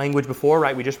heard that language before,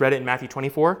 right? We just read it in Matthew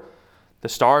 24. The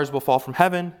stars will fall from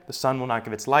heaven. The sun will not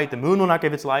give its light. The moon will not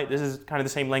give its light. This is kind of the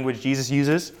same language Jesus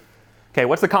uses. Okay,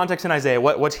 what's the context in Isaiah?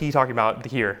 What's he talking about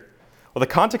here? Well, the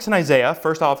context in Isaiah,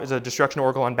 first off, is a destruction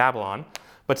oracle on Babylon.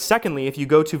 But secondly, if you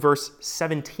go to verse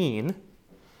 17,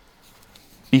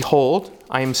 behold,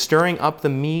 I am stirring up the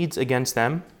Medes against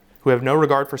them, who have no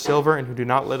regard for silver and who do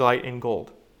not delight in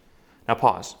gold. Now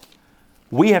pause.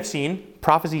 We have seen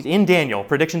prophecies in Daniel,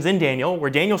 predictions in Daniel, where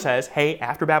Daniel says, hey,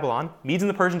 after Babylon, Medes and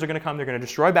the Persians are going to come, they're going to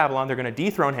destroy Babylon, they're going to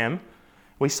dethrone him.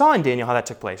 We saw in Daniel how that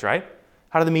took place, right?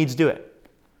 How do the Medes do it?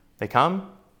 They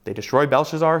come, they destroy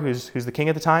Belshazzar, who's the king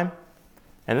at the time,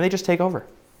 and then they just take over.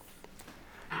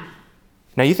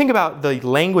 Now you think about the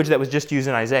language that was just used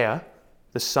in Isaiah.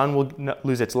 The sun will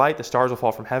lose its light, the stars will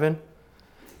fall from heaven.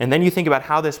 And then you think about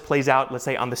how this plays out, let's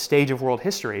say, on the stage of world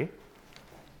history.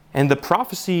 And the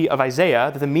prophecy of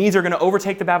Isaiah that the Medes are going to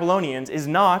overtake the Babylonians is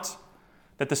not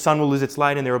that the sun will lose its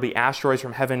light and there will be asteroids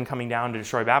from heaven coming down to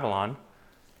destroy Babylon.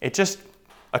 It's just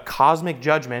a cosmic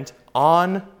judgment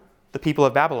on the people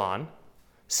of Babylon,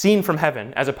 seen from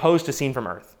heaven as opposed to seen from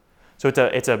earth. So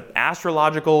it's an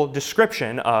astrological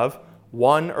description of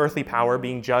one earthly power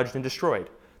being judged and destroyed.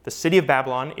 The city of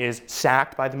Babylon is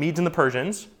sacked by the Medes and the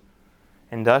Persians,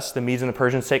 and thus the Medes and the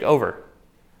Persians take over.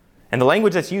 And the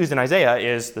language that's used in Isaiah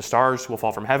is the stars will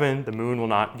fall from heaven, the moon will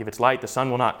not give its light, the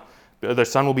sun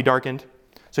will be darkened.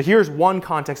 So here's one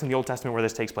context in the Old Testament where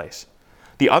this takes place.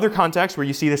 The other context where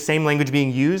you see the same language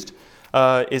being used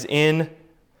is in,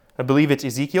 I believe it's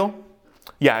Ezekiel.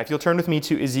 Yeah, if you'll turn with me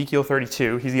to Ezekiel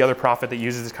 32, he's the other prophet that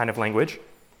uses this kind of language.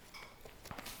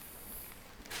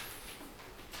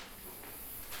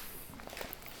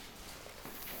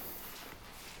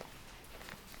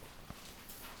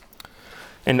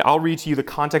 And I'll read to you the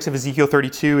context of Ezekiel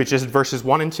 32. It's just verses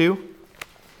 1 and 2.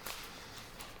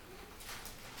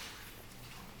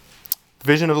 The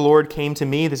vision of the Lord came to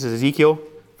me. This is Ezekiel.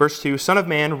 Verse 2, Son of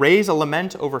man, raise a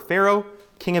lament over Pharaoh,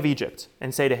 king of Egypt,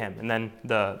 and say to him. And then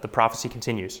the prophecy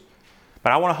continues.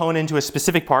 But I want to hone into a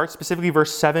specific part, specifically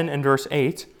verse 7 and verse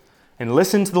 8, and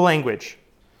listen to the language.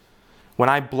 When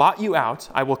I blot you out,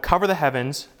 I will cover the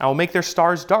heavens. I will make their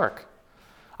stars dark.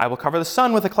 I will cover the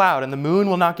sun with a cloud, and the moon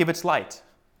will not give its light.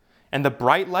 and the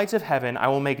bright lights of heaven I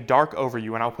will make dark over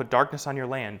you, and I'll put darkness on your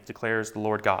land, declares the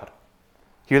Lord God.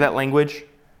 Hear that language?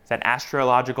 That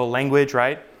astrological language,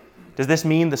 right? Does this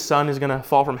mean the sun is going to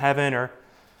fall from heaven, or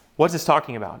what's this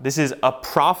talking about? This is a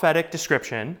prophetic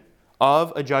description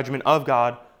of a judgment of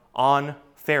God on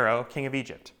Pharaoh, king of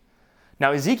Egypt.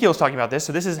 Now, Ezekiel is talking about this,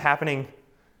 so this is happening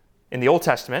in the Old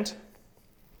Testament.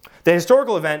 The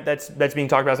historical event that's being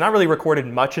talked about is not really recorded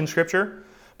much in Scripture,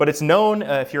 but it's known,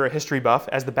 if you're a history buff,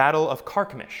 as the Battle of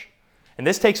Carchemish. And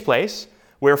this takes place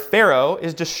where Pharaoh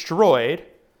is destroyed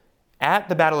at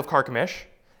the Battle of Carchemish,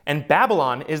 and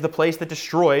Babylon is the place that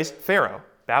destroys Pharaoh.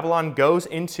 Babylon goes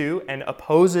into and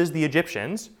opposes the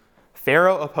Egyptians.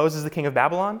 Pharaoh opposes the king of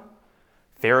Babylon.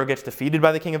 Pharaoh gets defeated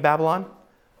by the king of Babylon.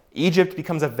 Egypt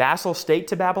becomes a vassal state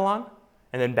to Babylon,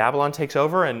 and then Babylon takes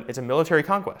over, and it's a military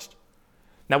conquest.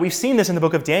 Now, we've seen this in the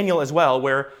book of Daniel as well,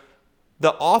 where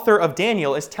the author of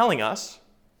Daniel is telling us,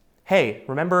 hey,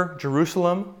 remember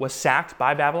Jerusalem was sacked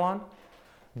by Babylon?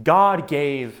 God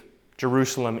gave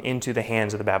Jerusalem into the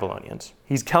hands of the Babylonians.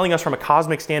 He's telling us from a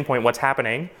cosmic standpoint what's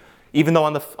happening, even though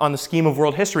on the scheme of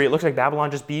world history, it looks like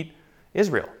Babylon just beat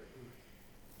Israel.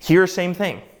 Here, same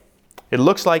thing. It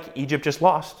looks like Egypt just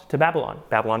lost to Babylon.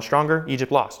 Babylon stronger,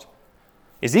 Egypt lost.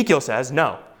 Ezekiel says,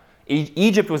 no.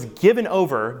 Egypt was given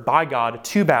over by God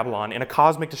to Babylon in a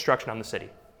cosmic destruction on the city.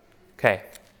 Okay.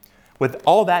 With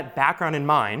all that background in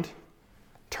mind,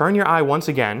 turn your eye once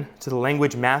again to the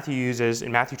language Matthew uses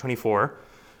in Matthew 24,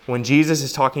 when Jesus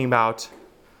is talking about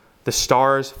the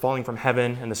stars falling from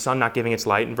heaven and the sun not giving its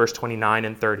light in verse 29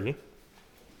 and 30.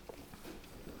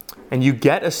 And you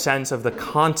get a sense of the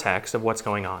context of what's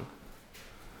going on.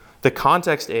 The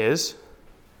context is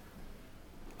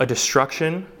a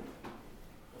destruction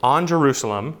on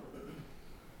Jerusalem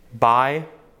by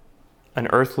an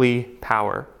earthly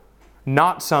power,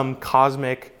 not some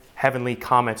cosmic, heavenly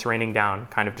comets raining down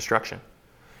kind of destruction.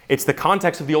 It's the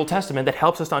context of the Old Testament that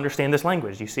helps us to understand this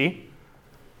language, you see?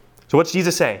 So what's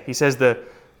Jesus say? He says the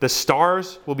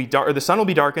stars will be dark, or the sun will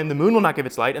be darkened, the moon will not give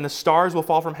its light, and the stars will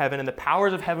fall from heaven, and the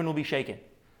powers of heaven will be shaken.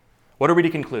 What are we to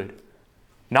conclude?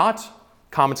 Not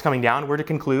comets coming down. We're to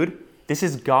conclude this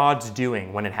is God's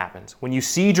doing when it happens. When you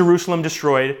see Jerusalem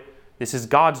destroyed, this is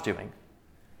God's doing.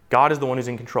 God is the one who's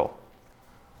in control.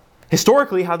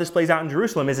 Historically, how this plays out in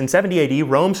Jerusalem is in 70 AD,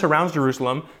 Rome surrounds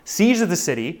Jerusalem, sieges the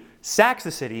city, sacks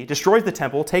the city, destroys the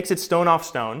temple, takes its stone off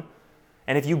stone.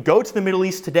 And if you go to the Middle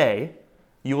East today,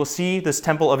 you will see this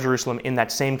temple of Jerusalem in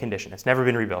that same condition. It's never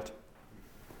been rebuilt.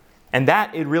 And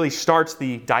that, it really starts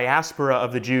the diaspora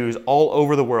of the Jews all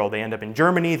over the world. They end up in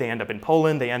Germany, they end up in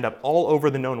Poland, they end up all over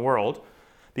the known world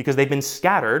because they've been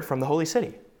scattered from the holy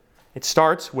city. It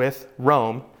starts with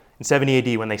Rome in 70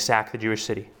 AD when they sack the Jewish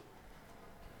city.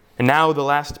 And now the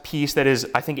last piece that is,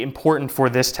 I think, important for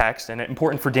this text, and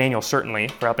important for Daniel certainly,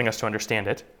 for helping us to understand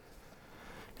it.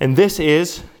 And this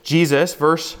is Jesus,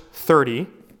 verse 30.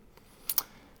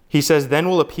 He says, "Then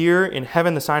will appear in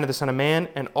heaven the sign of the Son of Man,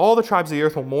 and all the tribes of the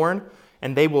earth will mourn,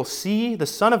 and they will see the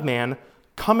Son of Man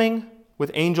coming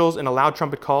with angels in a loud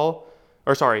trumpet call,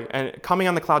 and coming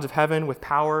on the clouds of heaven with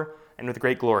power and with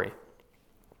great glory."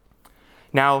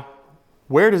 Now,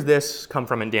 where does this come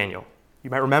from in Daniel? You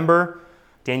might remember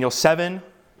Daniel 7,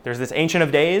 there's this Ancient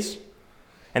of Days,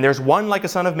 and there's one like a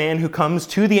Son of Man who comes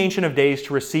to the Ancient of Days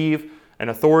to receive an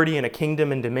authority and a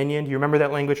kingdom and dominion. Do you remember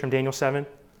that language from Daniel 7?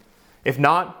 If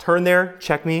not, turn there,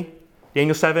 check me.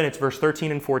 Daniel 7, it's verse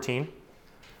 13 and 14.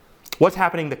 What's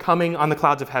happening, the coming on the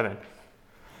clouds of heaven?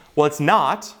 Well, it's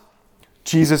not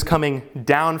Jesus coming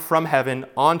down from heaven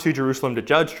onto Jerusalem to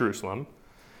judge Jerusalem.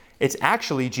 It's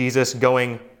actually Jesus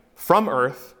going from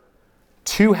earth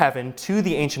to heaven, to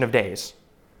the Ancient of Days.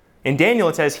 In Daniel,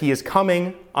 it says he is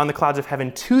coming on the clouds of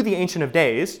heaven to the Ancient of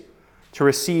Days to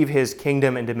receive his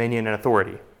kingdom and dominion and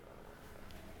authority.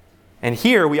 And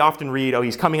here we often read, oh,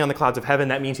 he's coming on the clouds of heaven.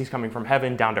 That means he's coming from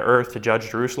heaven down to earth to judge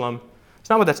Jerusalem. It's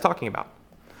not what that's talking about.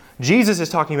 Jesus is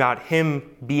talking about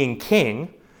him being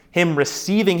king, him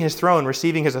receiving his throne,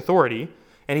 receiving his authority.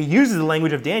 And he uses the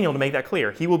language of Daniel to make that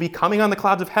clear. He will be coming on the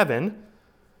clouds of heaven.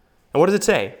 And what does it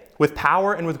say? With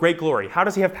power and with great glory. How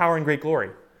does he have power and great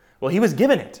glory? Well, he was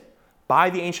given it by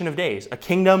the Ancient of Days, a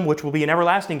kingdom which will be an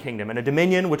everlasting kingdom, and a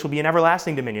dominion which will be an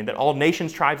everlasting dominion, that all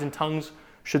nations, tribes, and tongues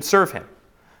should serve him.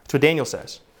 That's what Daniel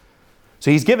says.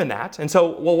 So he's given that. And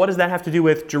so, well, what does that have to do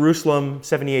with Jerusalem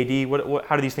 70 AD?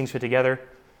 How do these things fit together?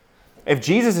 If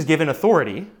Jesus is given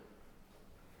authority,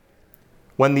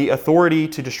 when the authority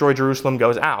to destroy Jerusalem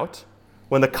goes out,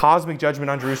 when the cosmic judgment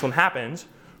on Jerusalem happens,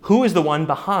 who is the one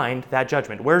behind that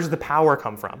judgment? Where does the power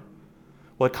come from?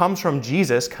 Well, it comes from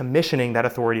Jesus commissioning that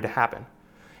authority to happen.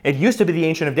 It used to be the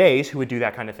Ancient of Days who would do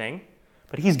that kind of thing,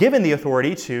 But he's given the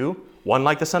authority to one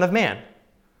like the Son of Man.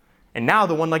 And now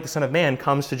the one like the Son of Man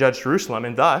comes to judge Jerusalem,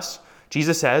 and thus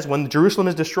Jesus says, when Jerusalem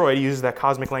is destroyed, he uses that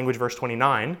cosmic language, verse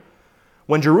 29,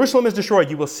 when Jerusalem is destroyed,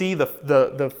 you will see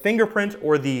the fingerprint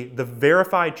or the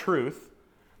verified truth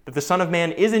that the Son of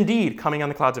Man is indeed coming on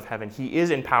the clouds of heaven. He is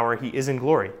in power. He is in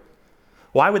glory.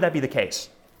 Why would that be the case?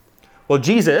 Well,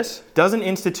 Jesus doesn't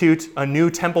institute a new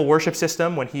temple worship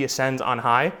system when he ascends on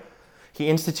high. He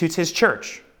institutes his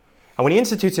church. And when he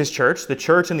institutes his church, the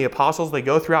church and the apostles, they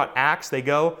go throughout Acts,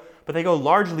 but they go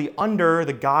largely under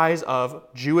the guise of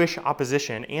Jewish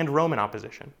opposition and Roman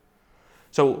opposition.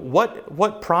 So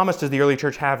what promise does the early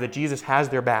church have that Jesus has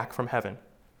their back from heaven?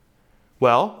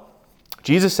 Well,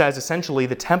 Jesus says essentially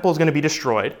the temple is going to be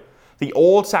destroyed, the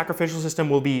old sacrificial system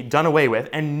will be done away with,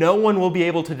 and no one will be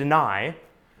able to deny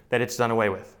that it's done away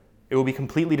with. It will be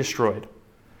completely destroyed.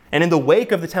 And in the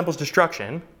wake of the temple's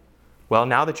destruction, well,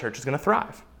 now the church is going to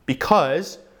thrive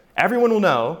because everyone will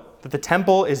know that the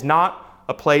temple is not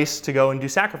a place to go and do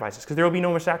sacrifices because there will be no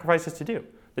more sacrifices to do.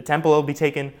 The temple will be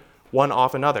taken one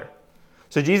off another.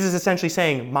 So Jesus is essentially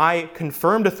saying, my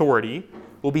confirmed authority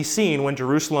will be seen when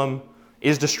Jerusalem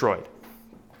is destroyed.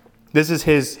 This is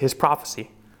his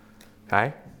prophecy.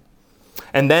 Okay?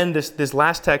 And then this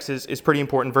last text is pretty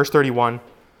important. Verse 31.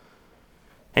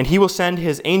 And he will send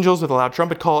his angels with a loud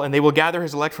trumpet call, and they will gather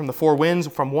his elect from the four winds,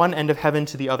 from one end of heaven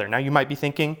to the other. Now you might be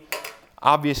thinking,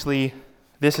 obviously,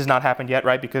 this has not happened yet,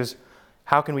 right? Because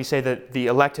how can we say that the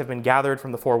elect have been gathered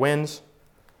from the four winds?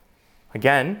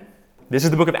 Again, this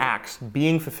is the book of Acts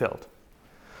being fulfilled.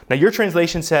 Now your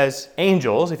translation says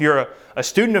angels. If you're a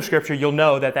student of Scripture, you'll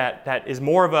know that is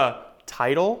more of a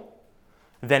title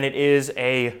than it is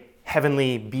a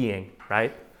heavenly being,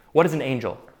 right? What is an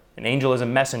angel? An angel is a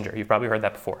messenger. You've probably heard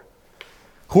that before.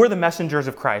 Who are the messengers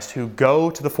of Christ who go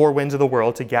to the four winds of the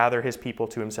world to gather his people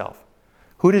to himself?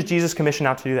 Who does Jesus commission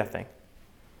out to do that thing?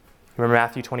 Remember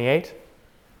Matthew 28,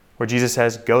 where Jesus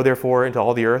says, go therefore into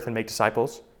all the earth and make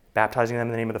disciples, baptizing them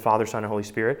in the name of the Father, Son, and Holy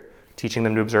Spirit, teaching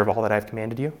them to observe all that I have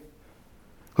commanded you.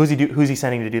 Who's he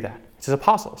sending to do that? It's his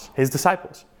apostles, his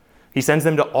disciples. He sends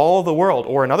them to all the world,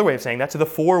 or another way of saying that, to the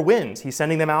four winds. He's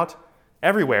sending them out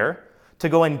everywhere to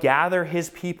go and gather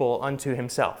his people unto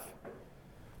himself.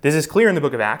 This is clear in the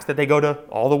book of Acts that they go to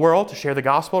all the world to share the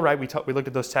gospel, right? We looked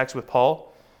at those texts with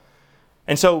Paul.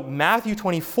 And so Matthew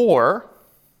 24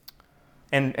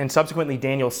 and subsequently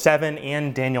Daniel 7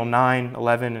 and Daniel 9,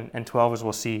 11, and 12, as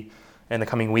we'll see in the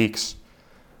coming weeks.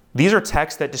 These are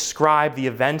texts that describe the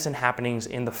events and happenings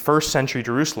in the first century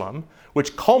Jerusalem,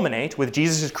 which culminate with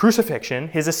Jesus' crucifixion,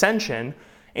 his ascension,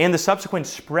 and the subsequent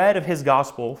spread of his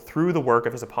gospel through the work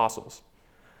of his apostles.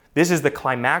 This is the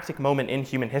climactic moment in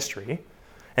human history,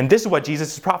 and this is what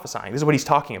Jesus is prophesying. This is what he's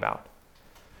talking about.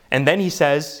 And then he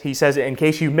says, in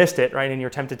case you missed it, right, and you're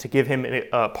tempted to give him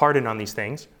a pardon on these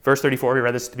things, verse 34, we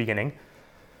read this at the beginning,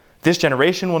 this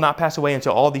generation will not pass away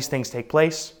until all these things take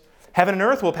place. Heaven and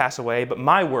earth will pass away, but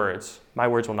my words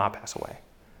will not pass away.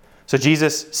 So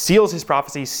Jesus seals his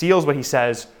prophecy, seals what he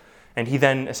says, and he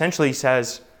then essentially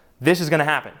says, this is going to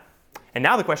happen. And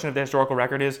now the question of the historical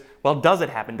record is, well, does it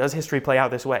happen? Does history play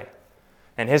out this way?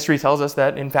 And history tells us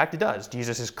that, in fact, it does.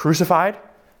 Jesus is crucified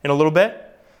in a little bit.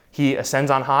 He ascends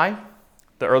on high.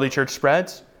 The early church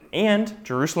spreads. And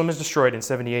Jerusalem is destroyed in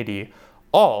 70 AD.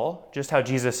 All just how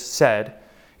Jesus said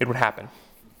it would happen.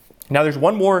 Now, there's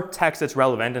one more text that's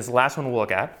relevant. It's the last one we'll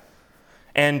look at.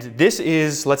 And this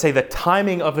is, let's say, the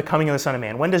timing of the coming of the Son of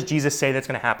Man. When does Jesus say that's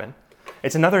going to happen?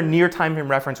 It's another near time frame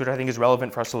reference, which I think is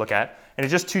relevant for us to look at. And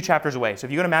it's just 2 chapters away. So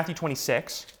if you go to Matthew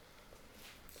 26,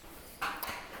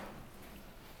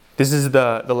 this is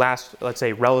the last, let's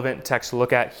say, relevant text to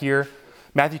look at here.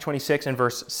 Matthew 26 and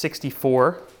verse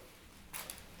 64.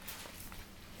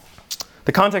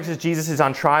 The context is Jesus is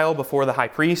on trial before the high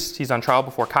priest. He's on trial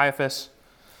before Caiaphas.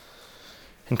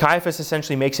 And Caiaphas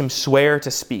essentially makes him swear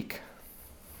to speak.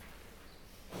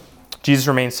 Jesus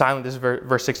remained silent. This is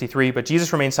verse 63. But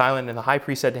Jesus remained silent, and the high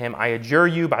priest said to him, I adjure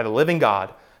you by the living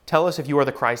God, tell us if you are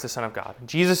the Christ, the Son of God. And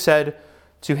Jesus said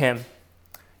to him,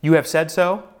 you have said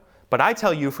so, but I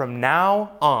tell you from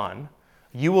now on,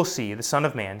 you will see the Son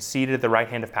of Man seated at the right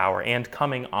hand of power and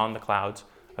coming on the clouds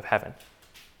of heaven.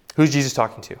 Who's Jesus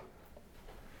talking to?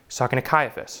 He's talking to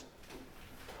Caiaphas.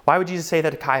 Why would Jesus say that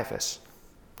to Caiaphas?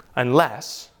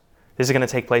 Unless this is going to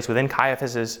take place within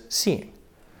Caiaphas' seeing.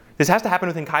 This has to happen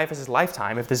within Caiaphas'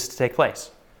 lifetime if this is to take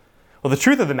place. Well, the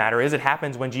truth of the matter is it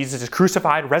happens when Jesus is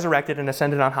crucified, resurrected, and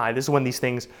ascended on high. This is when these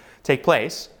things take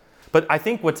place. But I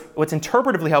think what's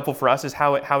interpretively helpful for us is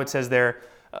how it says there,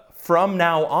 from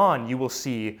now on you will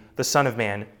see the Son of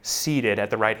Man seated at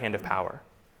the right hand of power.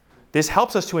 This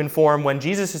helps us to inform when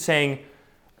Jesus is saying,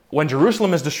 when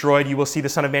Jerusalem is destroyed, you will see the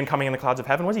Son of Man coming in the clouds of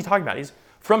heaven. What is he talking about?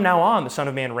 From now on, the Son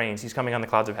of Man reigns. He's coming on the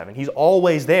clouds of heaven. He's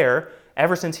always there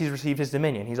ever since he's received his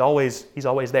dominion. He's always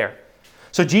there.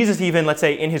 So Jesus even, let's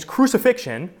say, in his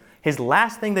crucifixion, his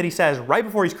last thing that he says right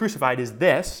before he's crucified is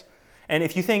this. And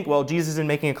if you think, well, Jesus isn't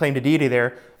making a claim to deity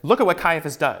there, look at what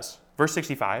Caiaphas does. Verse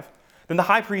 65. Then the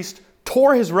high priest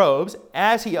tore his robes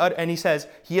and he says,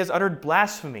 he has uttered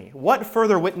blasphemy. What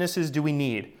further witnesses do we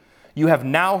need? You have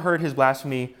now heard his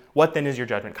blasphemy. What then is your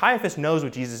judgment? Caiaphas knows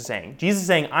what Jesus is saying. Jesus is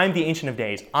saying, I'm the Ancient of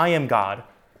Days. I am God,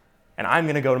 and I'm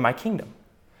going to go to my kingdom.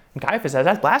 And Caiaphas says,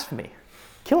 that's blasphemy.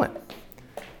 Kill him.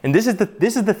 And this is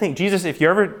the thing. Jesus, if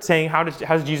you're ever saying, how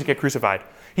does Jesus get crucified?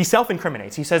 He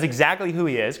self-incriminates. He says exactly who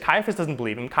he is. Caiaphas doesn't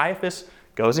believe him. Caiaphas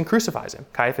goes and crucifies him.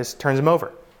 Caiaphas turns him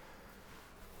over.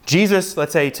 Jesus,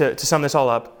 let's say, to sum this all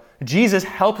up, Jesus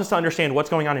helps us to understand what's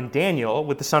going on in Daniel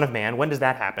with the Son of Man. When does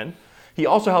that happen? He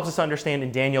also helps us to understand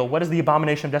in Daniel, what does the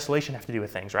abomination of desolation have to do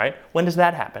with things, right? When does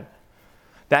that happen?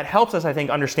 That helps us, I think,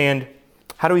 understand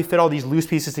how do we fit all these loose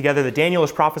pieces together that Daniel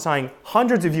is prophesying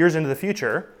hundreds of years into the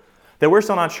future that we're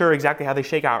still not sure exactly how they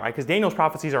shake out, right? Because Daniel's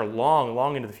prophecies are long,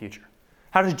 long into the future.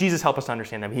 How does Jesus help us to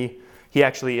understand them? He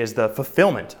actually is the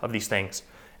fulfillment of these things,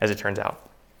 as it turns out.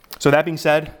 So that being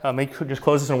said, may just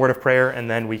close this in a word of prayer, and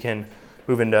then we can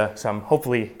move into some,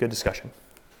 hopefully, good discussion.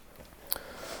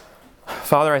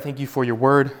 Father, I thank you for your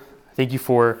word. Thank you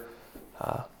for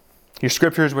your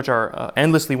scriptures, which are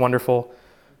endlessly wonderful.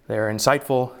 They're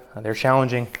insightful. They're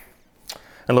challenging.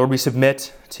 And Lord, we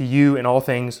submit to you in all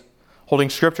things, holding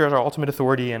scripture as our ultimate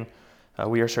authority, and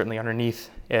we are certainly underneath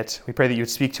it. We pray that you would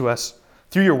speak to us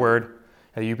through your word,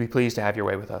 and that you'd be pleased to have your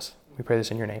way with us. We pray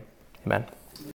this in your name. Amen.